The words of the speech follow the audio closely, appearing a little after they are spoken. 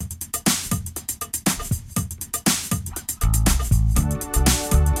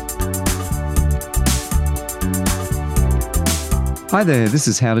Hi there, this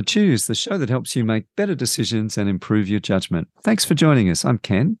is How to Choose, the show that helps you make better decisions and improve your judgment. Thanks for joining us. I'm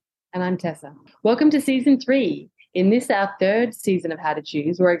Ken. And I'm Tessa. Welcome to Season 3. In this, our third season of How to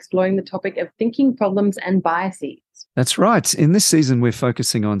Choose, we're exploring the topic of thinking problems and biases. That's right. In this season, we're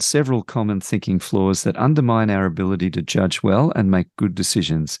focusing on several common thinking flaws that undermine our ability to judge well and make good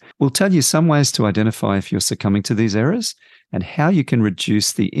decisions. We'll tell you some ways to identify if you're succumbing to these errors and how you can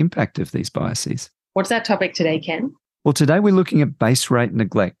reduce the impact of these biases. What's our topic today, Ken? Well, today we're looking at base rate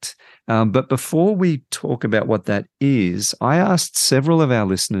neglect. But before we talk about what that is, I asked several of our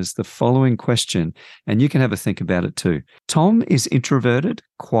listeners the following question, and you can have a think about it too. Tom is introverted,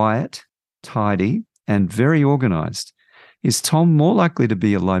 quiet, tidy, and very organized. Is Tom more likely to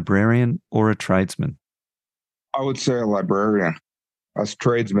be a librarian or a tradesman? I would say a librarian. Us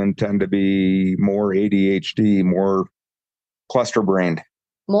tradesmen tend to be more ADHD, more cluster-brained.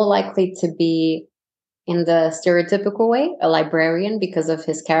 More likely to be, in the stereotypical way, a librarian because of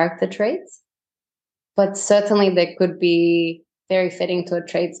his character traits. But certainly they could be very fitting to a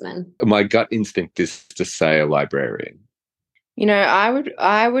tradesman. My gut instinct is to say a librarian. You know,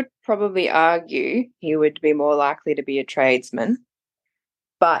 I would probably argue he would be more likely to be a tradesman.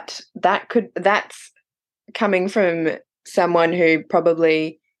 But that's coming from someone who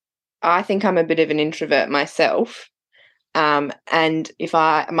probably, I think I'm a bit of an introvert myself. And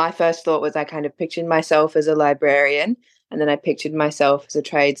my first thought was I kind of pictured myself as a librarian, and then I pictured myself as a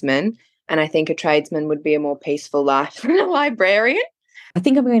tradesman. And I think a tradesman would be a more peaceful life than a librarian. I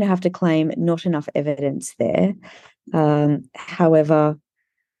think I'm going to have to claim not enough evidence there. However,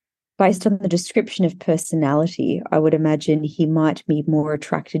 based on the description of personality, I would imagine he might be more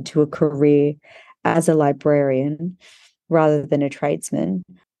attracted to a career as a librarian rather than a tradesman.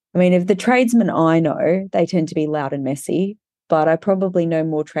 I mean, if the tradesmen I know, they tend to be loud and messy, but I probably know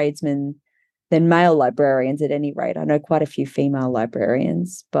more tradesmen than male librarians at any rate. I know quite a few female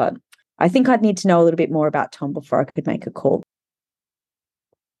librarians, but I think I'd need to know a little bit more about Tom before I could make a call.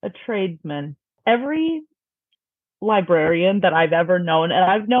 A tradesman. Every librarian that I've ever known, and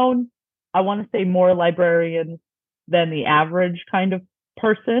I've known, I want to say, more librarians than the average kind of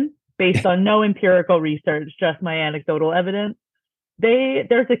person, based on no empirical research, just my anecdotal evidence.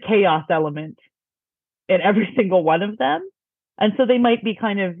 There's a chaos element in every single one of them. And so they might be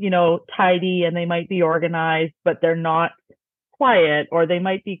kind of, tidy, and they might be organized, but they're not quiet, or they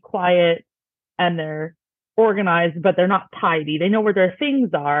might be quiet and they're organized, but they're not tidy. They know where their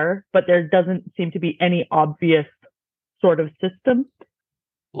things are, but there doesn't seem to be any obvious sort of system.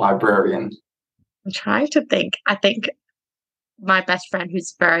 Librarian. I'm trying to think. I think my best friend,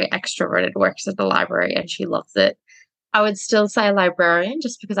 who's very extroverted, works at the library and she loves it. I would still say librarian,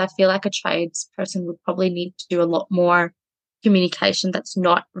 just because I feel like a tradesperson would probably need to do a lot more communication that's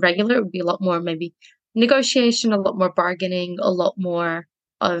not regular. It would be a lot more maybe negotiation, a lot more bargaining, a lot more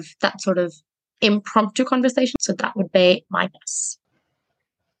of that sort of impromptu conversation. So that would be my guess.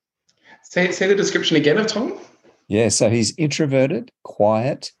 Say the description again of Tom. Yeah, so he's introverted,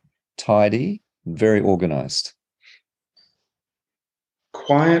 quiet, tidy, very organized.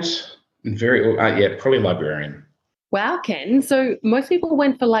 Quiet and very, probably librarian. Wow, Ken. So most people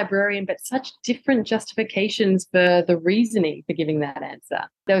went for librarian, but such different justifications for the reasoning for giving that answer.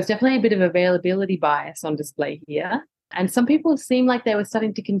 There was definitely a bit of availability bias on display here. And some people seemed like they were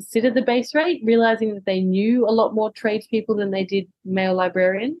starting to consider the base rate, realizing that they knew a lot more tradespeople than they did male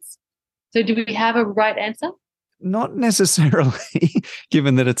librarians. So do we have a right answer? Not necessarily,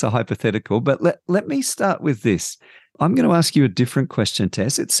 given that it's a hypothetical, but let me start with this. I'm going to ask you a different question,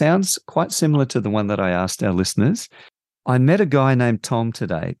 Tess. It sounds quite similar to the one that I asked our listeners. I met a guy named Tom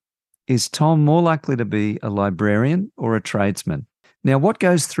today. Is Tom more likely to be a librarian or a tradesman? Now, what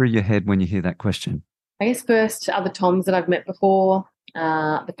goes through your head when you hear that question? I guess first, other Toms that I've met before,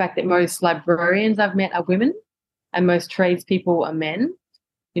 the fact that most librarians I've met are women and most tradespeople are men.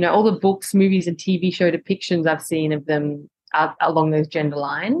 All the books, movies, and TV show depictions I've seen of them are along those gender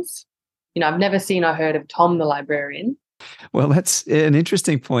lines. I've never seen or heard of Tom the librarian. Well, that's an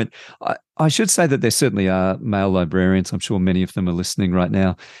interesting point. I should say that there certainly are male librarians. I'm sure many of them are listening right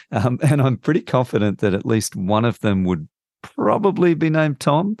now. And I'm pretty confident that at least one of them would probably be named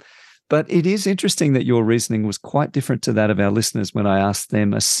Tom. But it is interesting that your reasoning was quite different to that of our listeners when I asked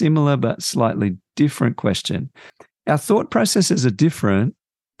them a similar but slightly different question. Our thought processes are different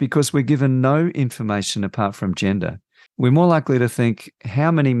because we're given no information apart from gender. We're more likely to think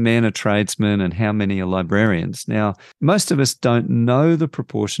how many men are tradesmen and how many are librarians. Now, most of us don't know the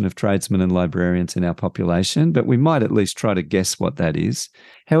proportion of tradesmen and librarians in our population, but we might at least try to guess what that is.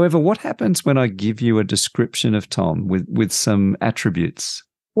 However, what happens when I give you a description of Tom with some attributes?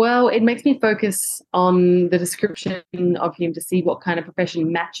 Well, it makes me focus on the description of him to see what kind of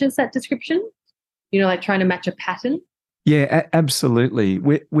profession matches that description, like trying to match a pattern. Yeah, absolutely.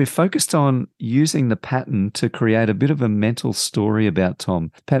 We're focused on using the pattern to create a bit of a mental story about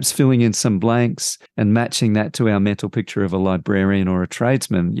Tom, perhaps filling in some blanks and matching that to our mental picture of a librarian or a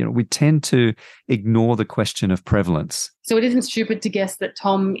tradesman. We tend to ignore the question of prevalence. So it isn't stupid to guess that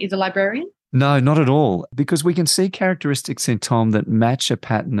Tom is a librarian? No, not at all, because we can see characteristics in Tom that match a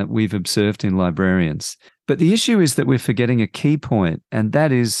pattern that we've observed in librarians. But the issue is that we're forgetting a key point, and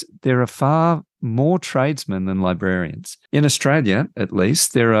that is there are far more tradesmen than librarians. In Australia, at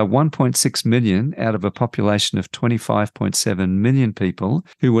least, there are 1.6 million out of a population of 25.7 million people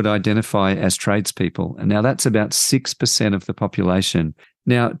who would identify as tradespeople. And now that's about 6% of the population.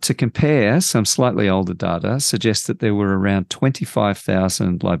 Now, to compare, some slightly older data suggests that there were around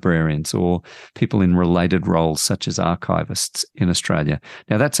 25,000 librarians or people in related roles such as archivists in Australia.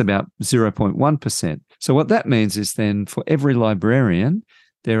 Now, that's about 0.1%. So what that means is then for every librarian,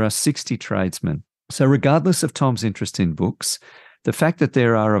 there are 60 tradesmen. So regardless of Tom's interest in books, the fact that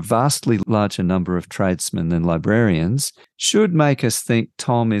there are a vastly larger number of tradesmen than librarians should make us think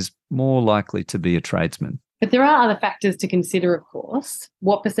Tom is more likely to be a tradesman. But there are other factors to consider, of course.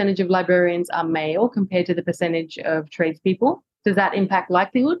 What percentage of librarians are male compared to the percentage of tradespeople? Does that impact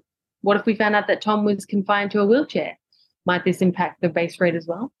likelihood? What if we found out that Tom was confined to a wheelchair? Might this impact the base rate as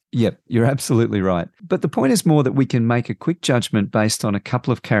well? Yep, you're absolutely right. But the point is more that we can make a quick judgment based on a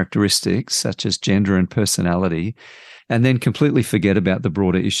couple of characteristics, such as gender and personality, and then completely forget about the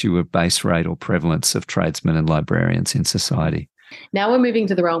broader issue of base rate or prevalence of tradesmen and librarians in society. Now we're moving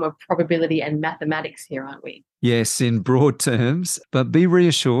to the realm of probability and mathematics here, aren't we? Yes, in broad terms, but be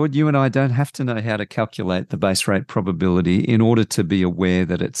reassured, you and I don't have to know how to calculate the base rate probability in order to be aware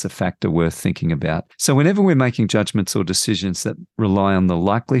that it's a factor worth thinking about. So whenever we're making judgments or decisions that rely on the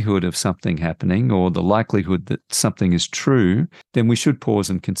likelihood of something happening or the likelihood that something is true, then we should pause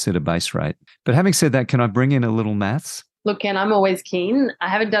and consider base rate. But having said that, can I bring in a little maths? Look, Ken, I'm always keen. I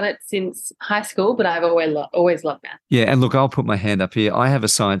haven't done it since high school, but I've always loved math. Yeah, and look, I'll put my hand up here. I have a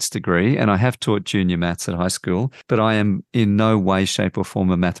science degree and I have taught junior maths at high school, but I am in no way, shape or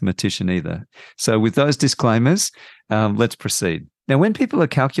form a mathematician either. So with those disclaimers, let's proceed. Now, when people are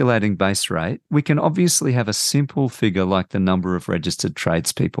calculating base rate, we can obviously have a simple figure like the number of registered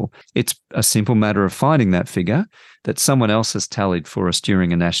tradespeople. It's a simple matter of finding that figure that someone else has tallied for us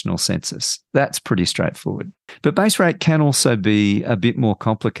during a national census. That's pretty straightforward. But base rate can also be a bit more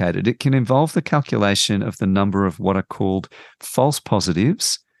complicated. It can involve the calculation of the number of what are called false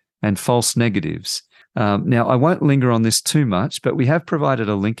positives and false negatives. Now, I won't linger on this too much, but we have provided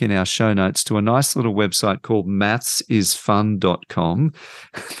a link in our show notes to a nice little website called mathsisfun.com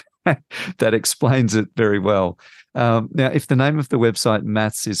that explains it very well. Now, if the name of the website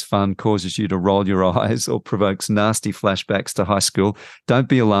Maths is Fun causes you to roll your eyes or provokes nasty flashbacks to high school, don't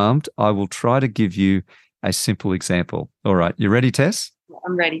be alarmed. I will try to give you a simple example. All right, you ready, Tess?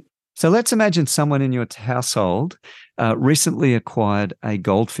 I'm ready. So let's imagine someone in your household recently acquired a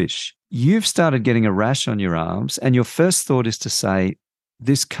goldfish. You've started getting a rash on your arms, and your first thought is to say,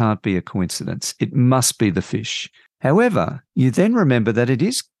 this can't be a coincidence. It must be the fish. However, you then remember that it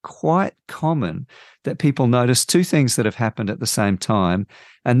is quite common that people notice two things that have happened at the same time,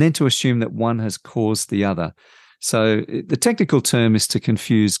 and then to assume that one has caused the other. So the technical term is to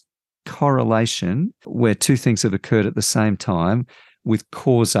confuse correlation, where two things have occurred at the same time, with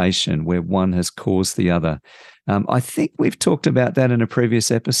causation, where one has caused the other. I think we've talked about that in a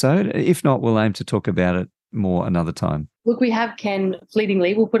previous episode. If not, we'll aim to talk about it more another time. Look, we have, Ken,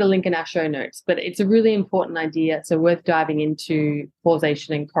 fleetingly. We'll put a link in our show notes, but it's a really important idea, so worth diving into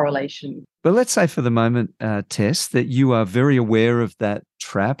causation and correlation. But let's say for the moment, Tess, that you are very aware of that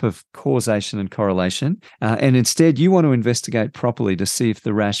trap of causation and correlation, and instead you want to investigate properly to see if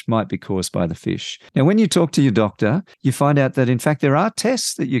the rash might be caused by the fish. Now, when you talk to your doctor, you find out that, in fact, there are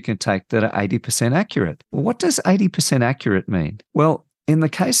tests that you can take that are 80% accurate. Well, what does 80% accurate mean? Well, in the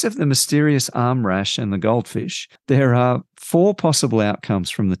case of the mysterious arm rash and the goldfish, there are 4 possible outcomes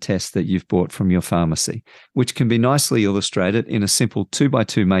from the test that you've bought from your pharmacy, which can be nicely illustrated in a simple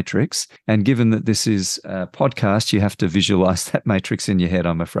 2x2 matrix. And given that this is a podcast, you have to visualize that matrix in your head,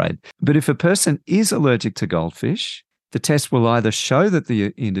 I'm afraid. But if a person is allergic to goldfish, the test will either show that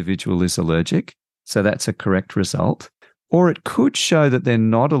the individual is allergic, so that's a correct result, or it could show that they're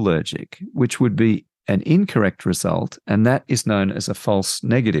not allergic, which would be an incorrect result, and that is known as a false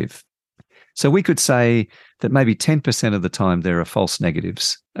negative. So we could say that maybe 10% of the time there are false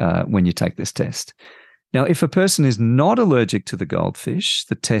negatives when you take this test. Now, if a person is not allergic to the goldfish,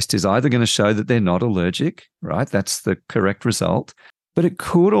 the test is either going to show that they're not allergic, right? That's the correct result. But it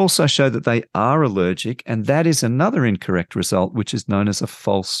could also show that they are allergic, and that is another incorrect result, which is known as a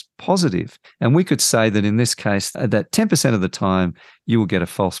false positive. And we could say that in this case, that 10% of the time, you will get a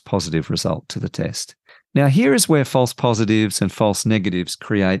false positive result to the test. Now, here is where false positives and false negatives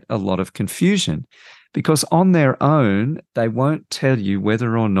create a lot of confusion, because on their own, they won't tell you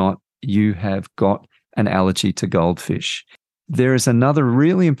whether or not you have got an allergy to goldfish. There is another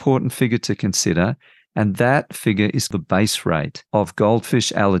really important figure to consider, and that figure is the base rate of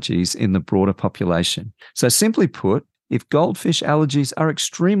goldfish allergies in the broader population. So simply put, if goldfish allergies are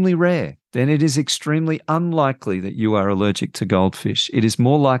extremely rare, then it is extremely unlikely that you are allergic to goldfish. It is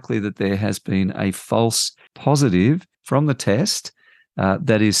more likely that there has been a false positive from the test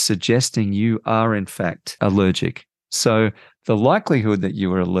that is suggesting you are in fact allergic. So the likelihood that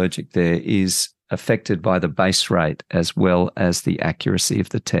you are allergic there is affected by the base rate as well as the accuracy of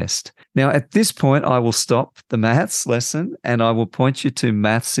the test. Now, at this point, I will stop the maths lesson and I will point you to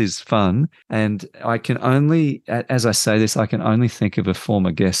Maths is Fun. And I can only, as I say this, I can only think of a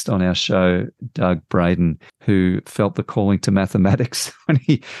former guest on our show, Doug Braden, who felt the calling to mathematics when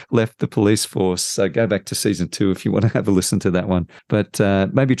he left the police force. So go back to season 2 if you want to have a listen to that one. But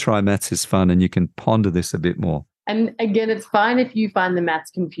maybe try Maths is Fun and you can ponder this a bit more. And again, it's fine if you find the maths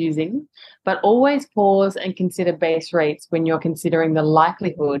confusing, but always pause and consider base rates when you're considering the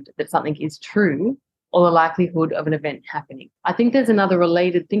likelihood that something is true or the likelihood of an event happening. I think there's another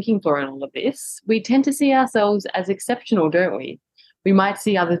related thinking flaw in all of this. We tend to see ourselves as exceptional, don't we? We might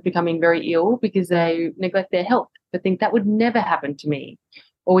see others becoming very ill because they neglect their health, but think that would never happen to me.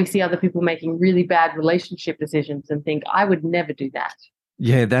 Or we see other people making really bad relationship decisions and think, I would never do that.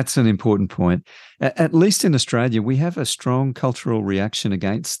 Yeah, that's an important point. At least in Australia, we have a strong cultural reaction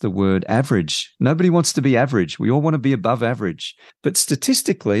against the word average. Nobody wants to be average. We all want to be above average. But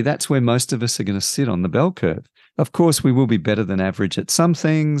statistically, that's where most of us are going to sit on the bell curve. Of course, we will be better than average at some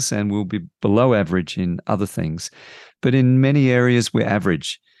things and we'll be below average in other things. But in many areas, we're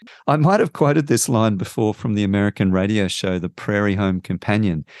average. I might have quoted this line before from the American radio show, The Prairie Home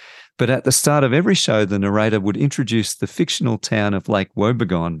Companion. But at the start of every show, the narrator would introduce the fictional town of Lake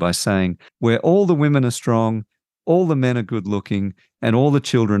Wobegon by saying, where all the women are strong, all the men are good looking, and all the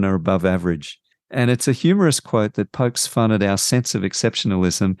children are above average. And it's a humorous quote that pokes fun at our sense of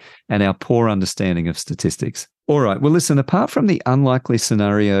exceptionalism and our poor understanding of statistics. All right, well, listen, apart from the unlikely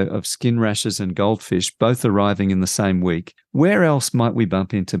scenario of skin rashes and goldfish both arriving in the same week, where else might we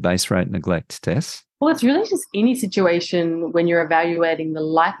bump into base rate neglect, Tess? Well, it's really just any situation when you're evaluating the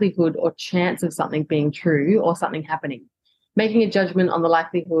likelihood or chance of something being true or something happening. Making a judgment on the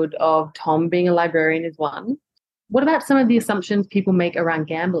likelihood of Tom being a librarian is one. What about some of the assumptions people make around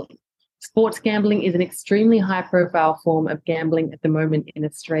gambling? Sports gambling is an extremely high-profile form of gambling at the moment in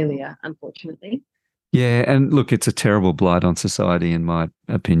Australia, unfortunately. Yeah, and look, it's a terrible blight on society, in my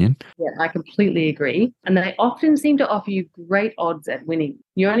opinion. Yeah, I completely agree. And they often seem to offer you great odds at winning.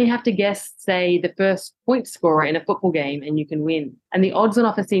 You only have to guess, say, the first point scorer in a football game and you can win. And the odds on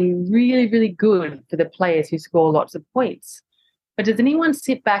offer seem really, really good for the players who score lots of points. But does anyone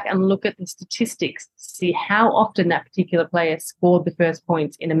sit back and look at the statistics to see how often that particular player scored the first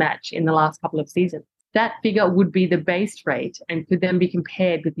points in a match in the last couple of seasons? That figure would be the base rate and could then be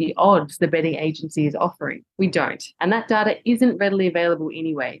compared with the odds the betting agency is offering. We don't. And that data isn't readily available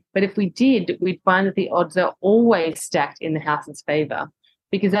anyway. But if we did, we'd find that the odds are always stacked in the house's favour,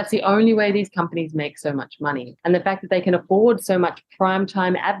 because that's the only way these companies make so much money. And the fact that they can afford so much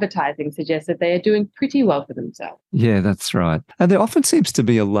primetime advertising suggests that they are doing pretty well for themselves. Yeah, that's right. And there often seems to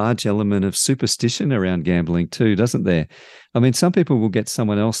be a large element of superstition around gambling too, doesn't there? I mean, some people will get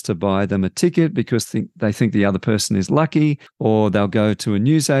someone else to buy them a ticket because they think the other person is lucky, or they'll go to a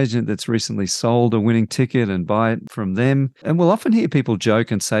newsagent that's recently sold a winning ticket and buy it from them. And we'll often hear people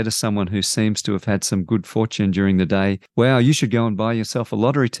joke and say to someone who seems to have had some good fortune during the day, wow, you should go and buy yourself a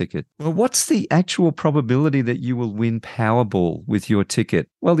lottery ticket. Well, what's the actual probability that you will win Powerball with your ticket?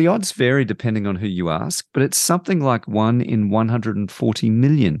 Well, the odds vary depending on who you ask, but it's something like 1 in 140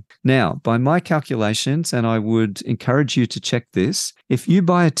 million. Now, by my calculations, and I would encourage you to check this, if you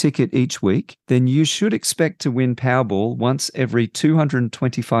buy a ticket each week, then you should expect to win Powerball once every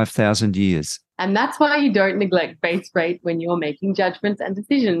 225,000 years. And that's why you don't neglect base rate when you're making judgments and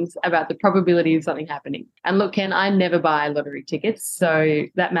decisions about the probability of something happening. And look, Ken, I never buy lottery tickets, so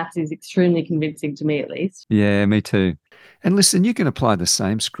that math is extremely convincing to me at least. Yeah, me too. And listen, you can apply the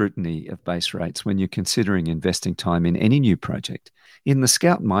same scrutiny of base rates when you're considering investing time in any new project. In The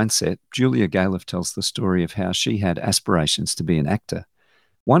Scout Mindset, Julia Galef tells the story of how she had aspirations to be an actor.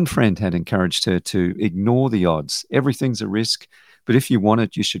 One friend had encouraged her to ignore the odds. Everything's a risk, but if you want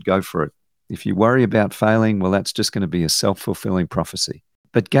it, you should go for it. If you worry about failing, well, that's just going to be a self-fulfilling prophecy.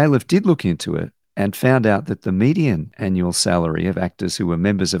 But Galef did look into it and found out that the median annual salary of actors who were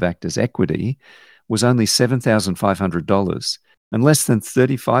members of Actors Equity was only $7,500, and less than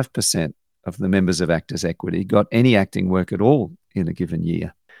 35% of the members of Actors Equity got any acting work at all in a given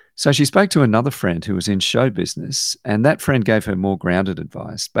year. So she spoke to another friend who was in show business, and that friend gave her more grounded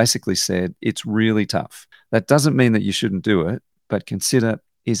advice, basically said, it's really tough. That doesn't mean that you shouldn't do it, but consider,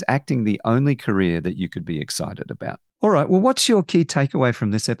 is acting the only career that you could be excited about? All right. Well, what's your key takeaway from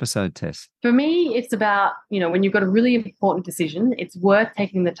this episode, Tess? For me, it's about, when you've got a really important decision, it's worth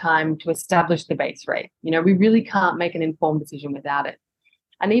taking the time to establish the base rate. We really can't make an informed decision without it.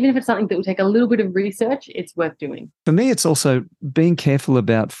 And even if it's something that will take a little bit of research, it's worth doing. For me, it's also being careful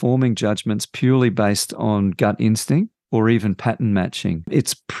about forming judgments purely based on gut instinct or even pattern matching.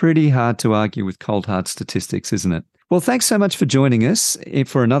 It's pretty hard to argue with cold hard statistics, isn't it? Well, thanks so much for joining us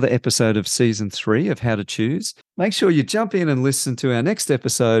for another episode of Season 3 of How to Choose. Make sure you jump in and listen to our next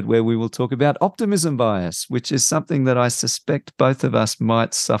episode where we will talk about optimism bias, which is something that I suspect both of us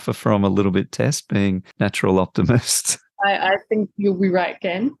might suffer from a little bit, Tess, being natural optimists. I think you'll be right,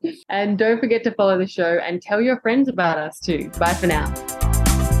 Ken. And don't forget to follow the show and tell your friends about us too. Bye for now.